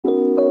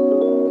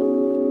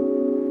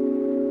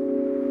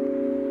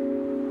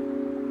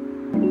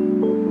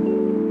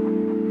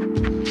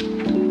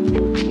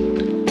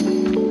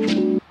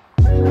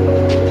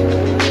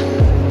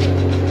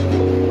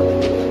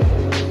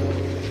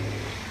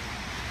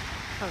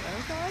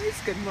Hello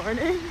guys, good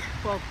morning.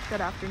 Well,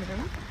 good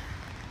afternoon.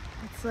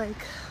 It's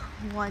like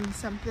 1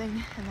 something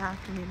in the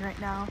afternoon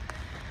right now.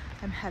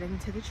 I'm heading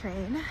to the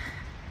train.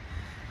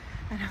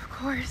 And of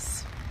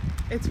course,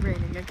 it's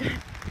raining again.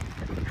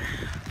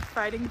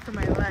 Fighting for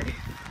my life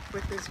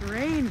with this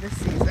rain this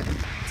season.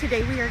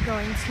 Today we are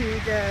going to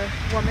the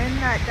woman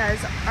that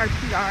does our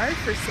PR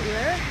for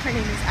Sailor. Her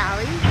name is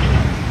Allie.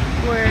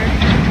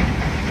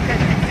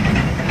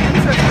 I'm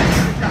so sorry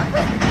for the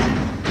traffic.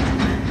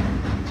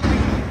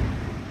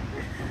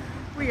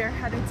 We are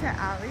headed to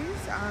Allie's.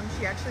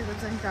 She actually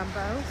lives in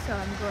Dumbo, so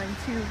I'm going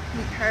to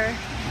meet her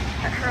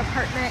at her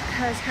apartment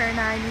because her and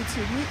I need to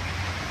meet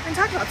and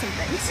talk about some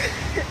things.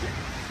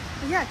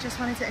 But yeah, just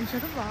wanted to intro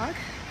the vlog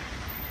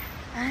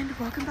and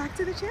welcome back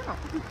to the channel.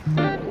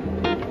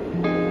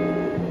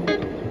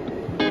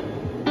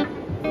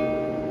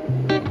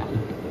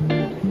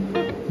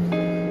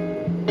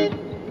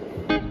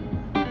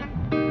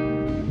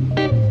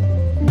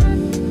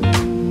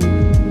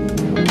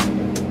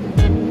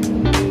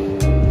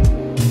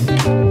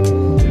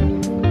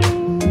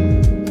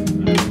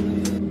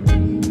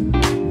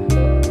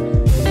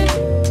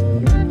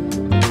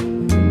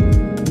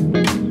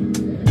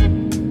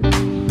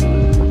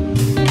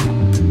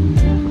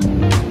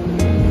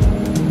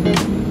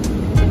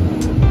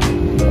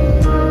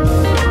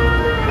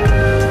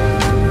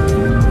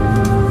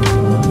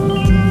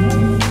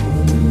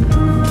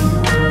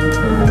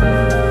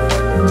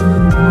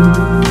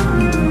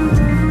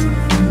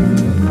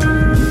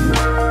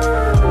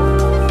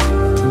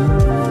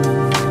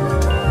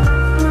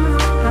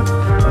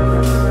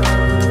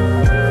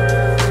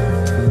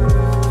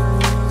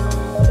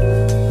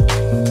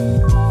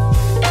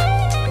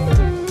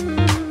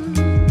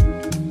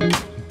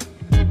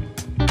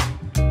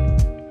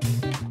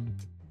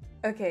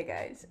 Okay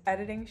guys,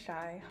 editing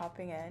Chey,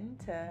 hopping in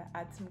to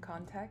add some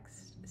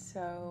context.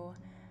 So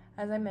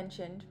as I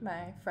mentioned,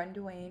 my friend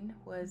Duane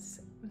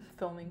was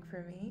filming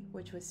for me,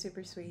 which was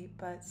super sweet,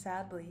 but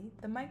sadly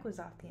the mic was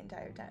off the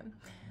entire time.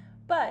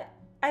 But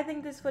I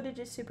think this footage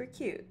is super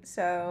cute,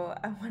 so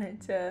I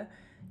wanted to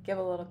give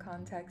a little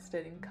context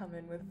and come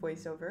in with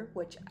voiceover,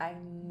 which I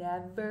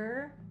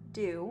never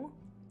do.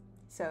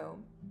 So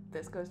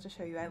this goes to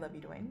show you I love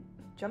you, Duane.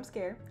 Jump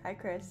scare. Hi,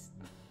 Chris.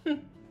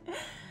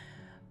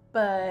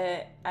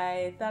 But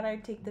I thought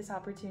I'd take this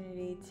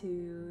opportunity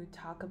to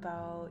talk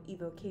about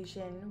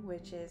Evocation,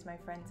 which is my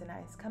friends and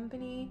I's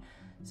company.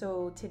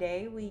 So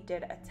today we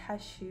did a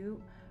test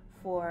shoot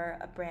for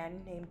a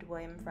brand named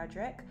William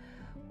Frederick.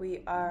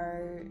 We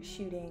are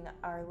shooting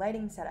our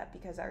lighting setup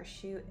because our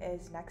shoot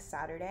is next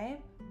Saturday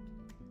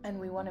and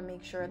we want to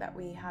make sure that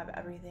we have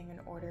everything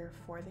in order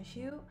for the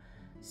shoot.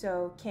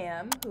 So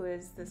Cam, who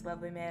is this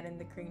lovely man in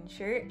the green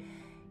shirt,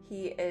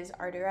 he is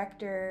our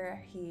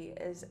director. He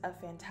is a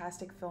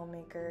fantastic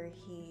filmmaker.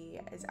 He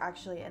is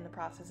actually in the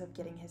process of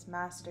getting his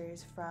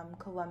master's from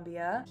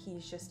Columbia.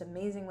 He's just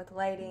amazing with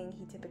lighting.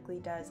 He typically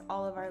does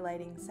all of our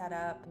lighting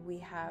setup. We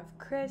have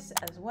Chris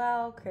as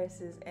well. Chris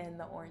is in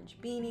the orange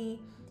beanie.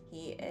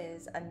 He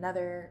is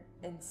another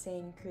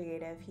insane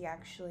creative. He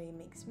actually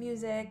makes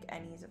music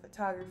and he's a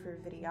photographer,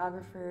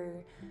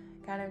 videographer,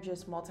 kind of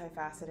just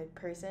multifaceted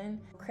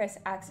person. Chris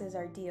acts as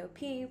our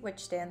DOP, which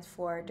stands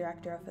for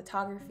Director of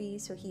Photography.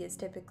 So he is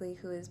typically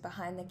who is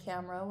behind the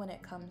camera when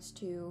it comes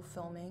to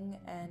filming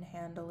and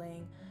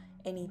handling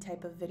any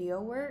type of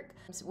video work.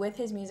 With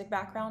his music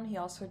background, he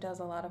also does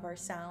a lot of our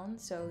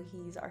sound. So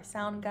he's our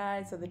sound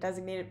guy, so the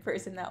designated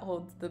person that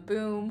holds the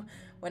boom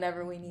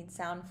whenever we need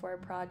sound for a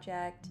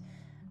project.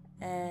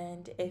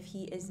 And if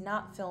he is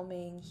not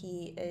filming,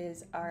 he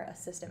is our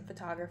assistant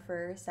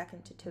photographer,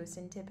 second to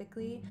Tosin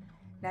typically.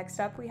 Next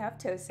up we have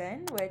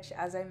Tosin, which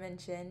as I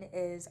mentioned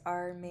is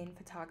our main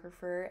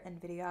photographer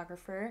and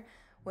videographer.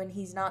 When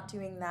he's not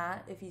doing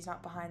that, if he's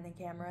not behind the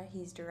camera,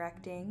 he's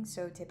directing.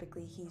 So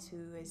typically he's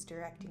who is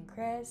directing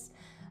Chris.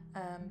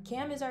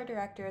 Cam is our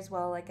director as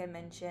well, like I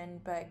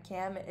mentioned, but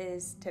Cam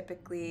is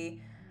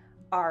typically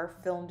our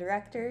film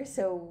director.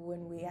 So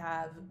when we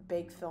have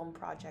big film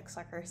projects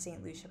like our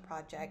St. Lucia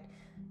project,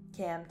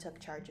 Cam took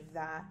charge of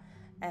that,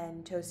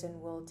 and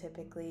Tosin will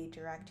typically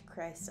direct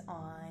Chris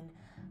on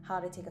how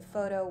to take a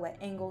photo, what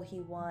angle he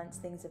wants,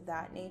 things of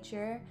that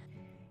nature.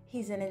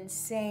 He's an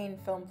insane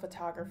film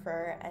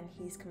photographer and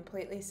he's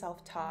completely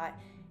self-taught.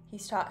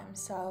 He's taught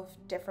himself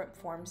different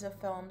forms of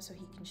film, so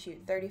he can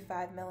shoot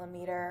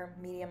 35mm,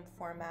 medium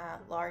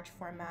format, large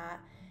format.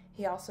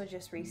 He also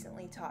just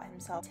recently taught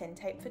himself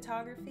tintype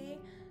photography,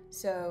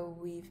 so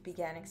we've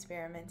began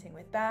experimenting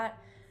with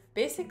that.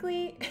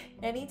 Basically,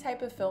 any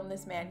type of film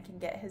this man can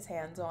get his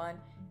hands on,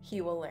 he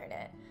will learn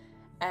it.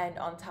 And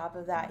on top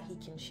of that, he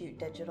can shoot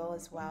digital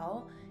as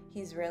well.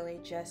 He's really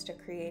just a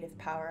creative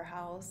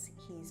powerhouse.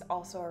 He's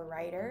also a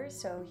writer,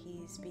 so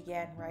he's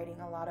began writing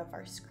a lot of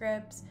our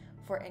scripts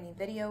for any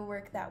video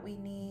work that we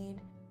need.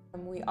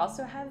 We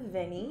also have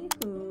Vinny,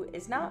 who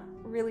is not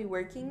really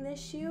working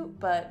this shoot,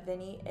 but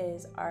Vinny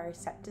is our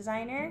set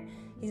designer.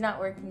 He's not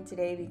working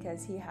today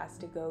because he has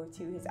to go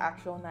to his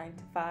actual 9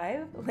 to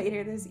 5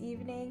 later this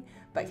evening,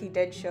 but he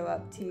did show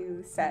up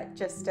to set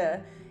just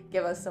to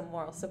give us some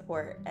moral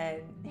support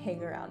and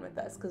hang around with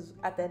us, because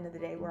at the end of the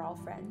day, we're all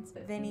friends.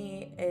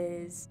 Vinny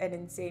is an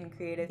insane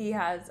creative. He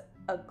has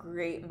a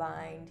great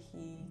mind.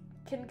 He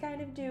can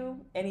kind of do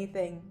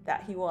anything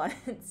that he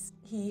wants.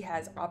 He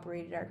has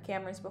operated our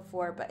cameras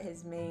before, but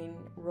his main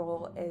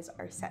role is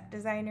our set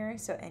designer.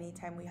 So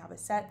anytime we have a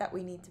set that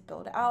we need to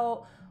build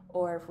out,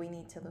 or if we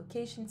need to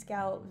location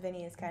scout,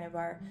 Vinny is kind of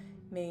our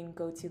main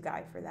go-to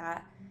guy for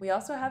that. We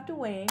also have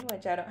Duane,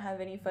 which I don't have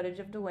any footage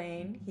of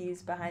Duane.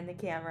 He's behind the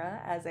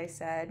camera, as I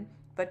said,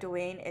 but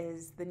Duane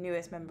is the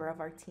newest member of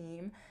our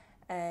team.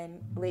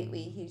 And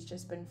lately, he's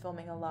just been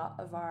filming a lot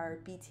of our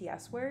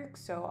BTS work.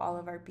 So all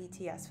of our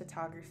BTS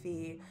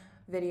photography,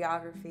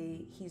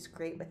 videography, he's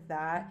great with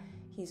that.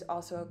 He's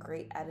also a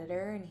great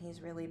editor, and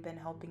he's really been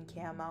helping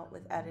Cam out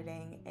with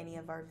editing any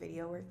of our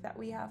video work that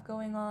we have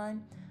going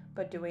on.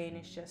 But Duane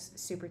is just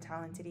super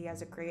talented. He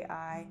has a great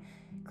eye.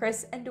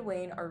 Chris and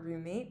Duane are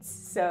roommates.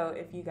 So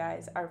if you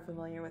guys are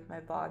familiar with my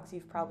vlogs,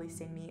 you've probably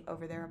seen me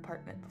over their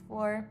apartment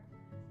before.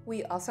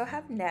 We also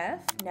have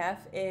Neff.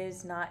 Neff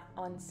is not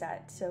on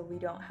set, so we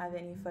don't have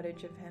any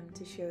footage of him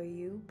to show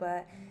you,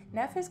 but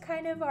Neff is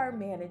kind of our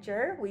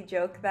manager. We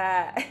joke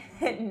that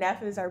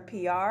Neff is our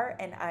PR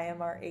and I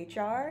am our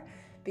HR.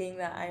 Being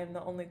that I am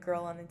the only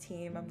girl on the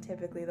team, I'm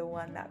typically the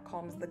one that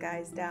calms the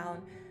guys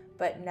down,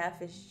 but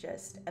Neff is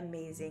just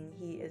amazing.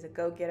 He is a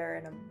go-getter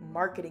and a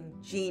marketing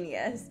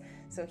genius,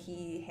 so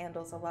he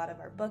handles a lot of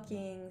our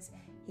bookings.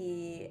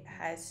 He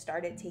has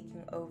started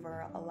taking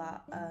over a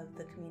lot of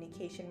the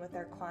communication with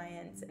our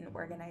clients and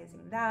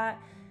organizing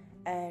that,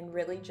 and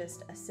really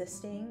just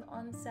assisting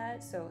on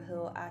set. So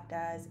he'll act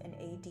as an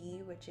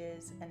AD, which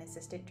is an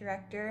assistant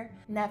director.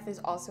 Neff is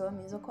also a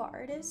musical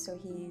artist, so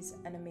he's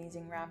an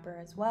amazing rapper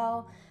as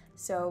well.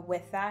 So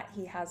with that,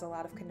 he has a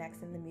lot of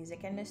connects in the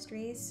music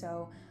industry.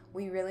 So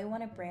we really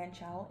want to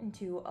branch out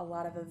into a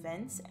lot of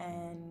events,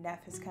 and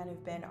Neff has kind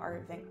of been our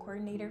event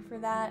coordinator for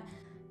that,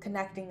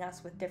 connecting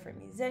us with different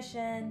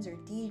musicians or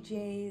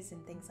DJs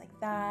and things like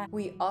that.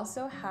 We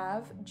also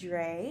have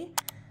Dre.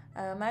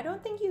 I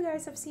don't think you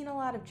guys have seen a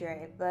lot of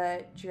Dre,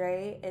 but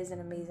Dre is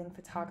an amazing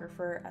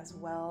photographer as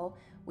well.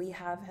 We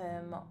have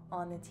him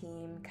on the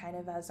team kind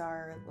of as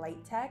our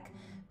light tech,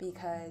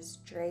 because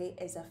Dre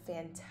is a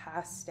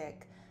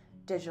fantastic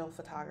digital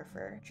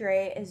photographer.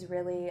 Dre is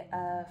really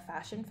a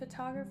fashion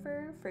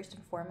photographer first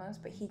and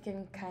foremost, but he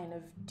can kind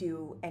of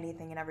do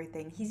anything and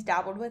everything. He's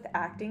dabbled with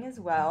acting as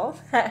well.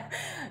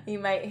 You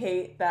might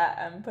hate that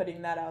I'm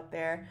putting that out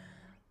there,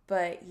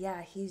 but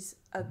yeah, he's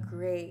a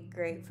great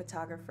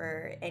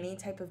photographer. Any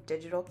type of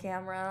digital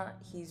camera,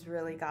 he's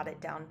really got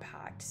it down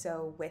packed.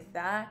 So with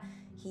that,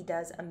 he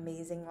does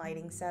amazing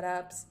lighting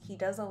setups. He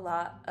does a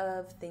lot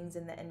of things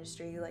in the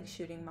industry, like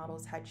shooting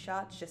models'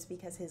 headshots, just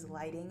because his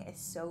lighting is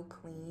so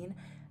clean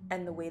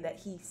and the way that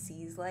he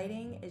sees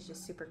lighting is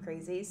just super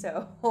crazy.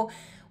 So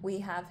we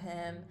have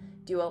him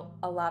do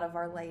a lot of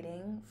our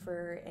lighting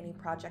for any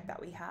project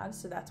that we have.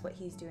 So that's what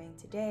he's doing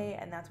today,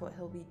 and that's what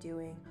he'll be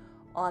doing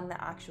on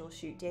the actual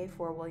shoot day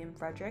for William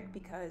Frederick,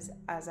 because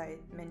as I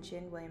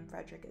mentioned, William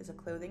Frederick is a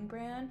clothing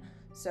brand,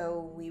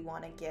 so we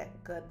want to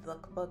get good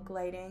lookbook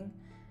lighting.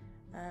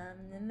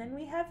 And then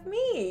we have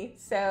me.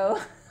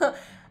 So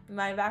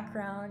my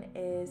background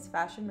is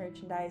fashion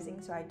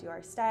merchandising, so I do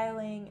our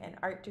styling and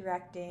art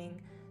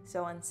directing.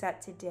 So on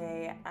set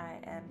today, I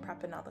am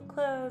prepping all the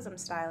clothes, I'm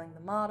styling the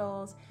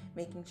models,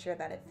 making sure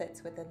that it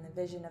fits within the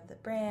vision of the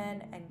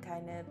brand and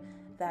kind of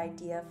the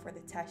idea for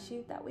the test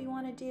shoot that we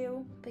want to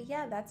do. But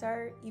yeah, that's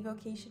our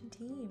evocation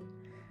team.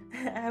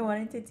 I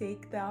wanted to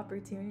take the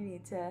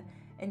opportunity to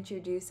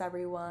introduce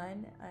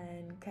everyone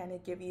and kind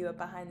of give you a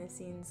behind the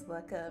scenes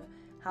look of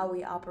how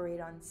we operate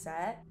on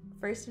set.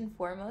 First and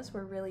foremost,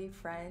 we're really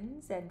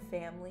friends and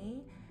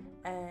family,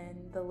 and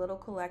the little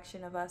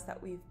collection of us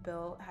that we've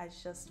built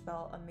has just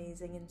felt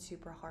amazing and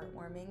super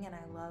heartwarming, and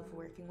I love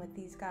working with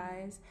these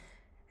guys,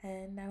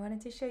 and I wanted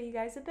to show you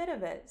guys a bit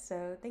of it,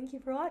 so thank you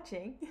for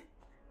watching.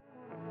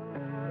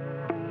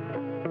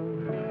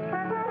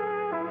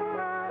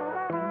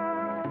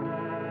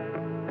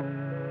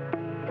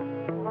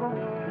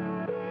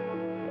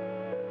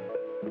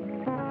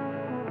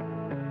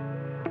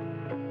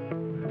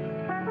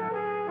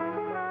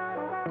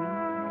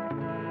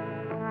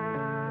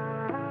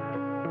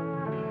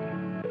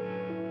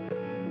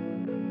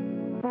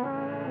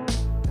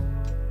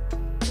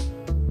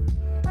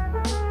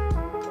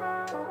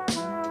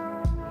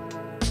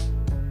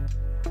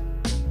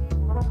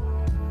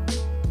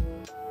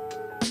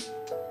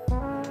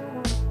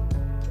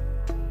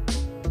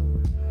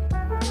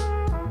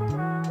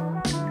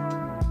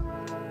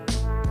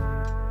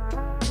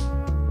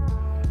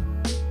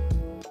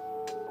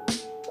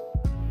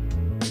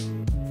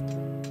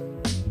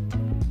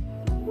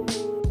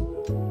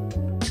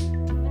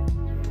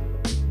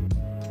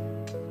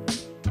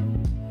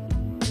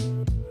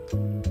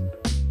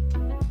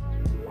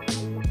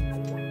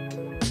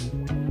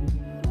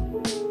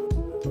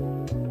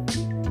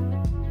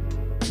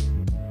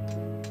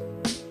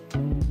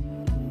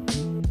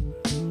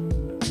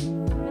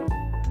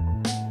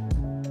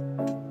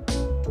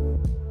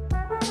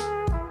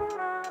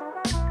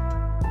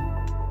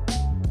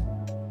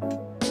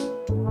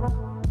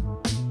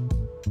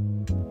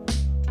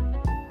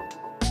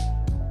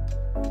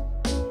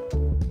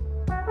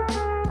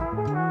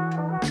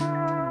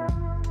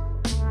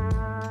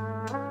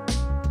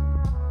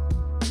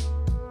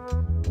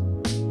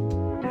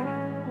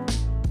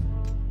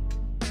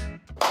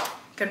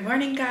 Good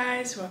morning,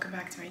 guys. Welcome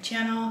back to my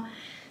channel.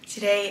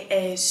 Today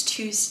is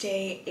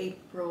Tuesday,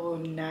 April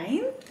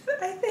 9th,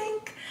 I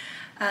think.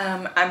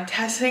 I'm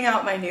testing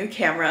out my new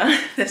camera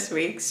this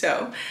week,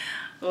 so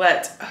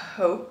let's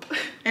hope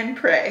and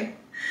pray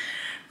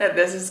that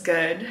this is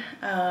good.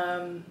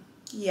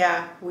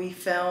 Yeah, we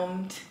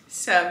filmed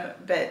some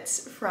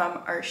bits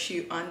from our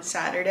shoot on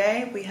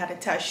Saturday. We had a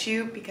test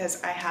shoot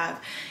because I have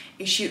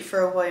a shoot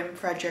for William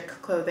Frederick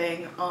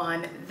Clothing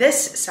on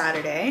this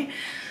Saturday.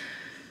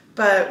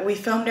 But we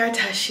filmed our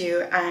test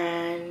shoot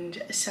and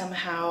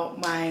somehow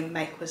my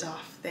mic was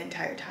off the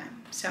entire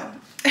time. So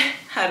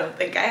I don't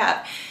think I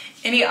have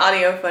any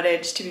audio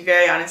footage. To be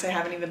very honest, I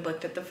haven't even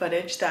looked at the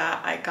footage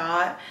that I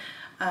got.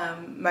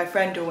 My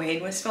friend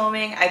Duane was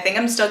filming. I think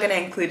I'm still gonna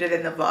include it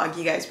in the vlog.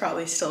 You guys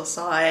probably still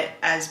saw it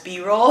as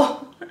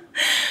B-roll.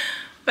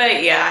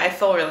 But yeah, I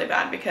feel really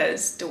bad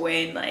because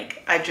Duane,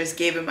 like, I just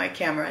gave him my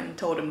camera and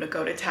told him to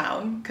go to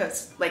town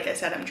because, like I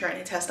said, I'm trying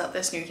to test out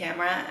this new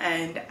camera,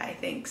 and I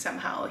think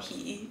somehow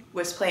he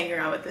was playing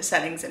around with the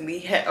settings and we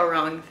hit a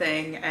wrong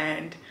thing,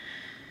 and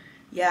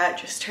yeah, it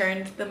just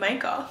turned the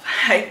mic off.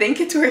 I think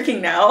it's working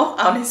now.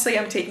 Honestly,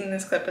 I'm taking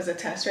this clip as a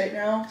test right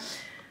now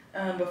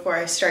before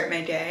I start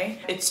my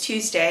day. It's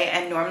Tuesday,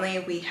 and normally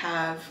we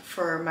have,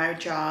 for my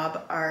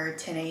job, our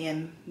 10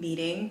 a.m.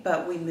 meeting,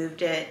 but we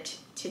moved it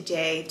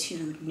today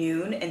to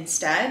noon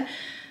instead.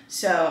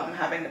 So I'm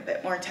having a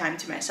bit more time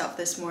to myself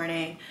this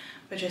morning,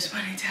 but just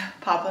wanted to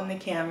pop on the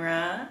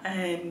camera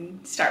and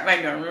start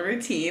my normal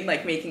routine,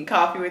 like making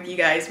coffee with you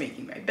guys,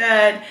 making my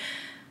bed.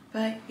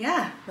 But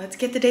yeah, let's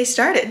get the day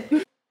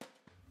started.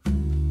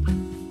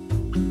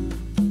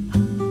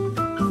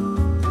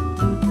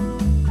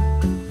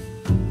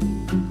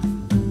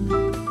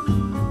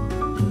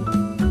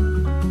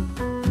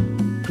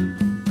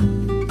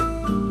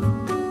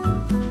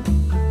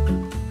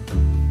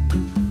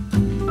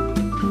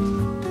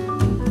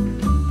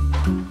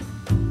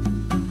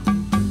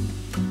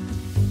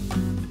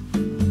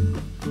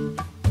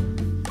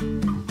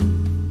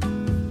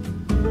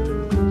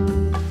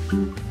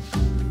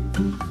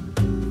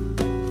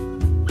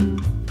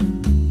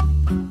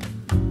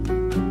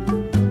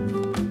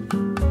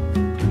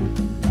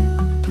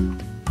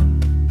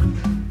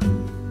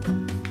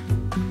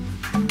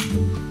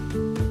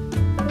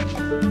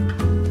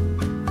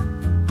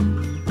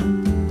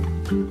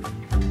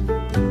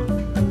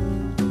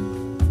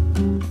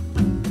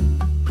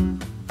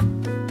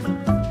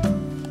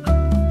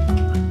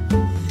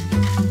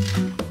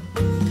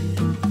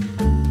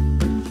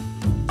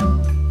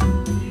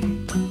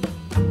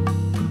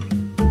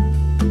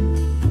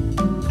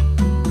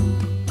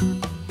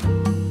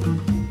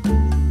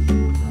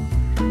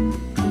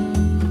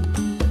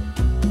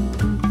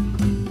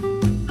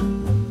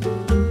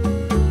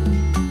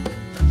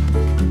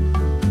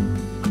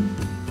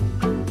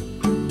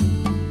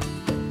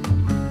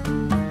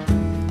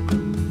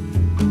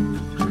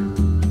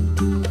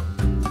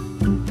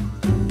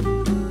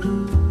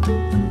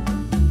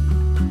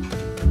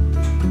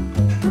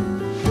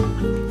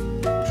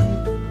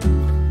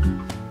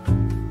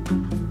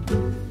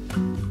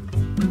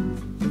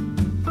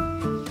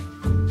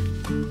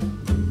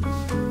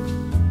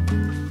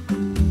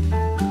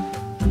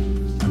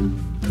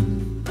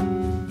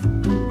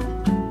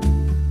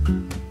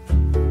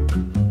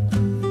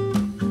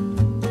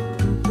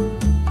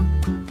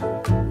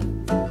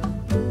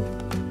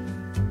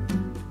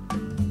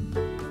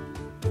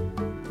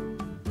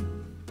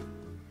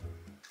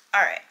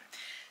 Alright,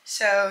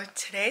 so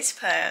today's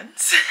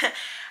plans.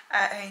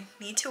 I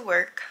need to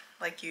work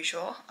like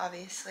usual,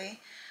 obviously.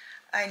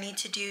 I need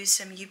to do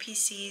some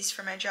UPCs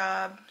for my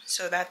job,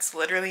 so that's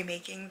literally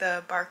making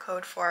the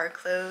barcode for our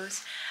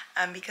clothes,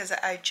 because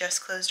I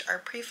just closed our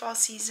pre-fall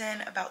season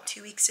about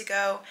 2 weeks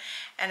ago,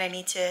 and I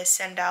need to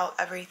send out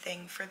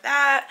everything for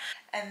that.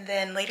 And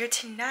then later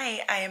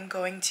tonight I am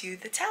going to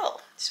the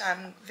Tell, so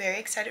I'm very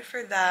excited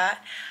for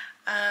that.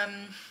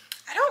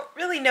 I don't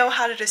really know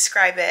how to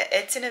describe it.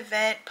 It's an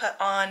event put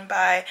on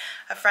by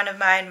a friend of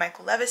mine,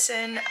 Michael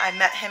Levison. I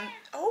met him.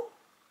 Oh,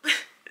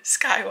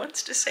 Sky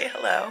wants to say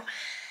hello.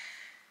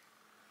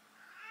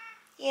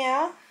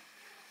 Yeah.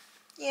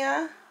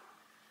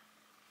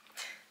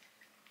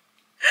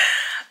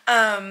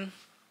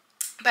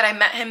 But I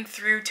met him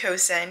through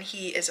Tosin.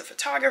 He is a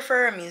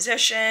photographer, a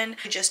musician,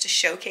 just a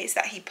showcase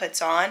that he puts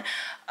on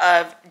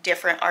of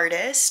different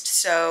artists.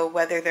 So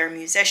whether they're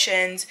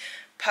musicians,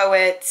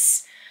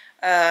 poets,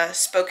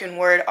 spoken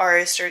word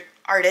artist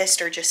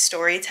or just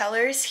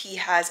storytellers, he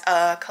has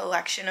a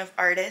collection of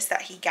artists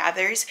that he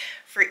gathers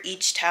for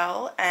each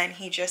tell, and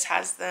he just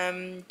has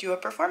them do a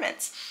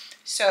performance.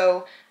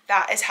 So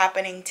that is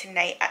happening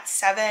tonight at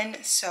 7,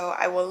 so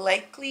I will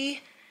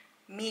likely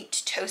meet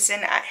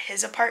Tosin at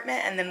his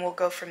apartment and then we'll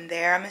go from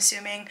there, I'm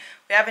assuming.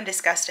 We haven't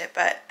discussed it,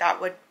 but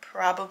that would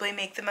probably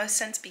make the most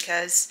sense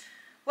because,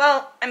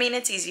 well, I mean,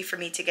 it's easy for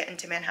me to get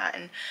into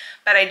Manhattan,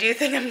 but I do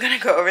think I'm gonna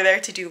go over there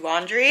to do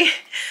laundry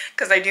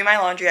because I do my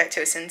laundry at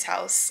Tosin's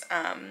house,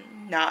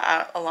 not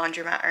at a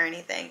laundromat or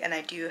anything, and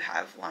I do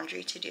have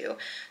laundry to do.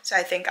 So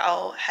I think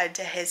I'll head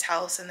to his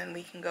house and then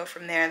we can go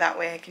from there. That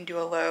way I can do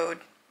a load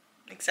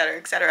etc.,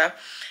 etc.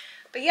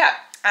 But yeah,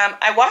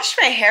 I washed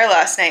my hair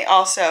last night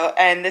also,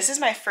 and this is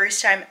my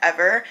first time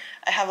ever.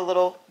 I have a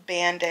little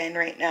band in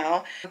right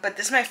now, but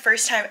this is my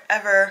first time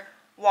ever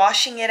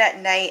washing it at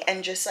night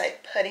and just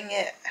like putting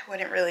it, I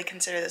wouldn't really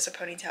consider this a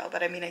ponytail,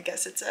 but I mean, I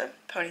guess it's a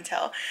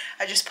ponytail.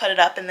 I just put it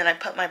up and then I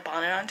put my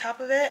bonnet on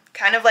top of it.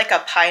 Kind of like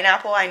a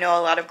pineapple. I know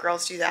a lot of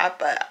girls do that,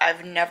 but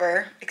I've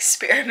never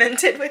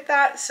experimented with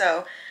that.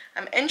 So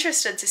I'm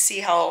interested to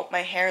see how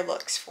my hair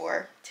looks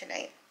for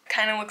tonight.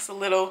 Kind of looks a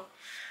little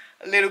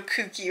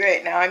kooky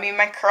right now. I mean,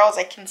 my curls,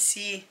 I can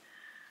see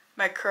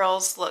my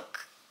curls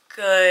look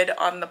good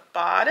on the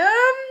bottom.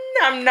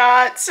 I'm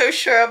not so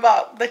sure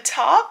about the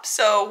top,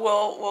 so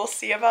we'll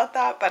see about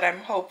that, but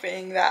I'm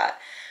hoping that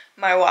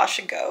my wash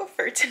and go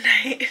for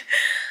tonight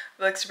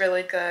looks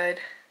really good.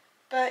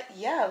 But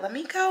yeah, let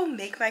me go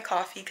make my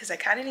coffee because I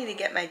kind of need to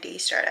get my day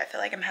started. I feel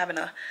like I'm having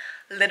a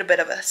little bit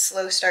of a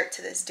slow start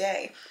to this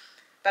day,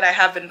 but I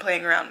have been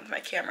playing around with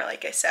my camera,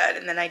 like I said,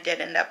 and then I did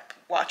end up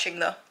watching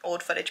the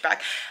old footage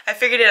back. I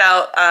figured it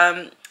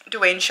out.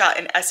 Duane shot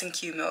in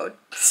S&Q mode,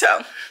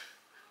 so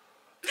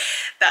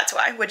that's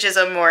why, which is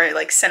a more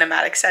like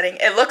cinematic setting.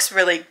 It looks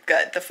really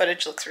good. The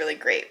footage looks really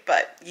great,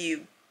 but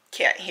you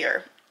can't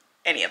hear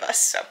any of us,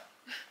 so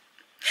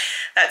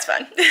that's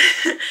fun.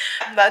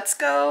 Let's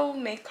go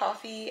make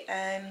coffee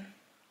and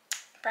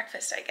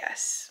breakfast, I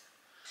guess.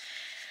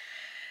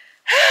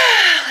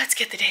 Let's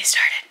get the day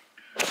started.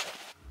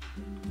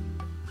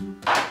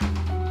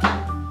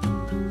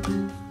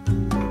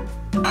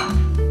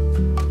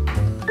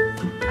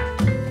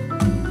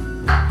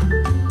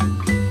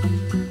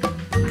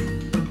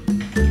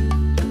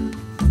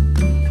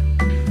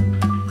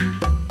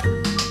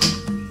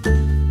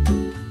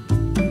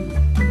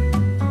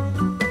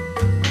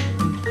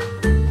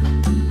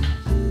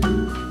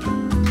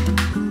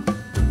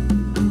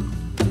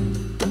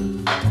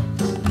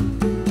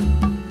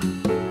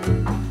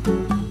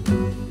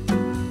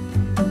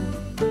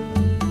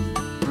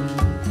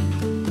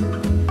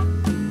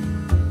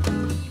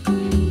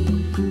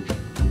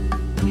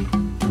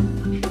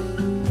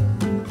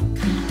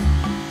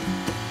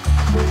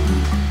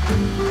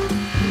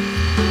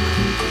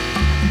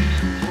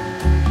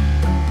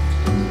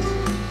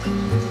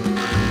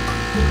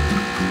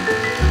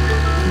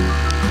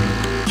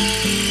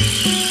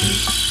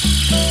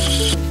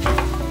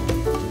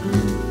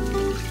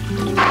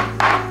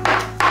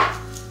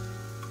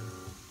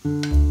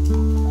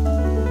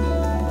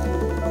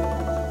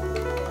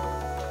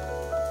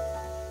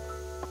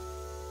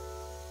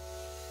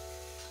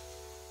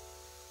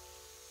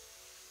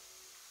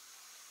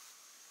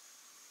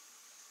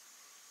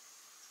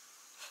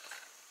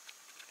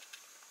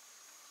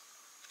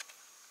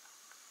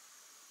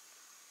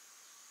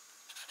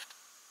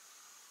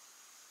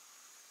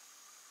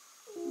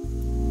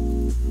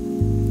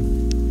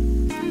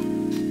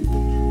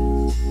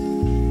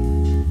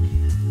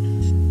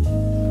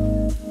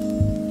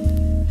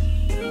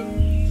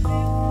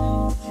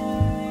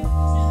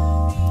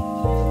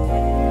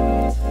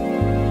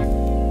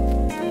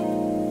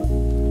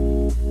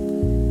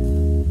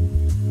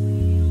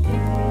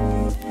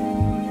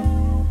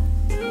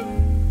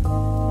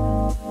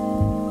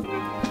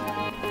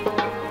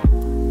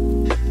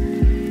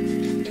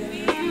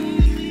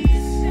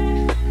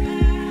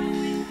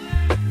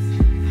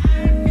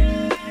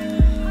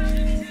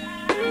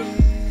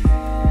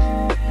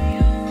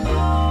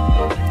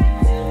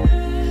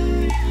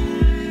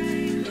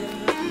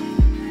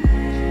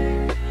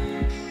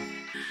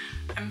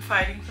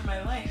 Fighting for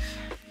my life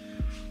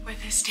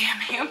with this damn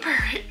hamper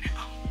right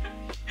now.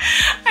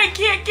 I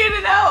can't get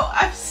it out.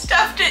 I've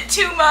stuffed it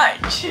too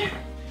much.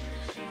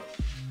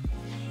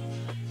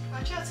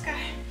 Watch out, Sky.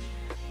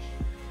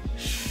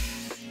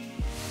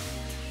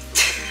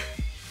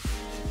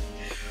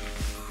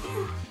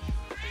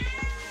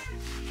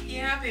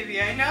 Yeah,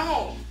 baby, I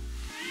know.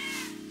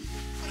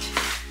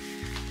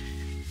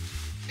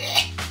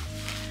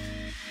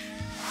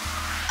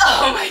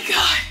 Oh my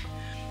God.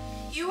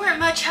 You weren't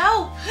much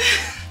help.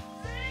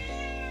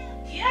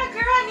 Yeah,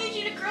 girl, I need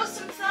you to grow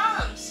some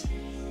thumbs.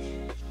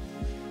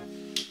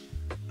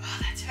 Oh,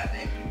 that's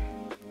heavy.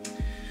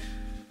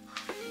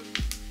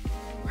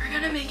 We're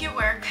gonna make it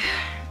work.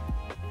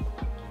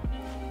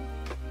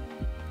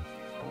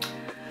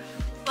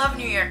 Love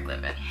New York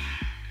living.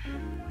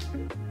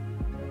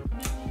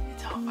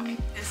 It's all fine.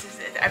 This is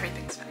it.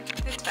 Everything's fine.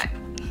 It's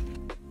fine.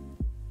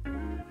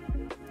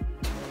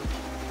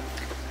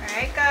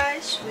 Alright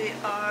guys, we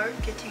are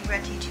getting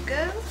ready to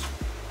go.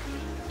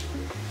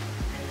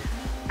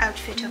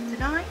 Outfit of the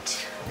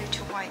night,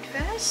 little white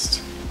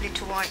vest,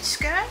 little white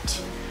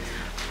skirt,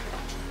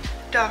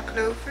 dark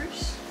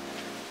loafers,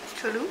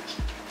 Tolu.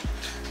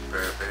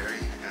 Burberry,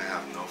 I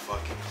have no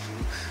fucking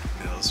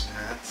clue. Mills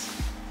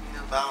pants,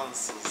 New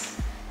Balances.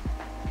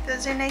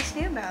 Those are nice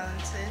New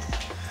Balances.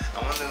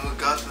 I wonder who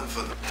got them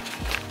for them.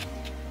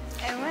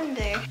 I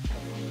wonder.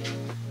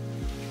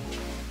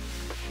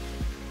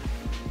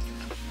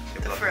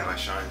 You're blocking my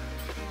shine.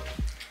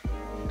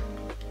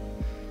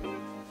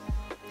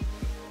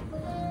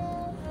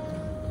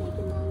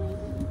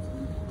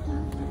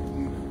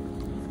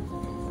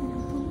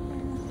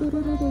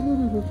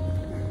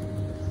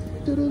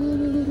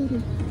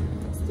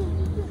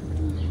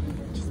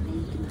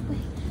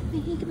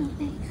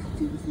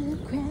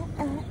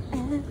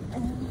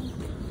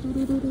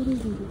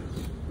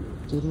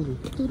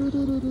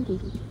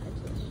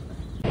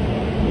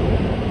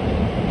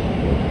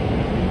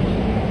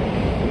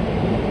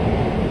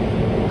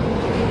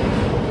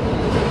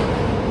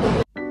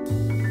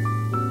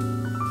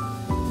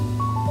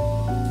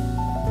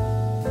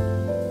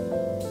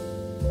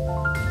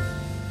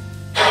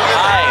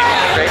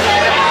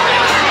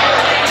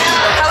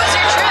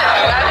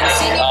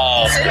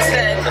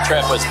 The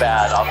trip was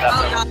bad. I'll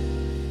definitely.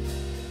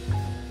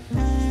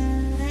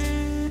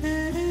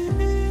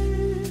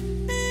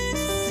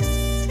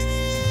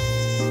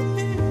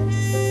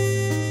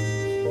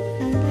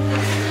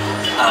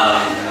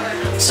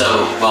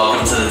 So,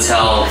 welcome to the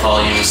Tell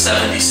Volume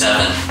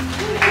 77.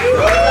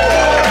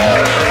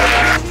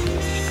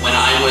 When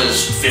I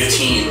was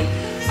 15,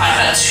 I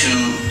had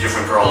two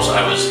different girls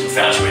I was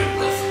infatuated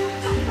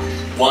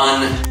with.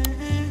 One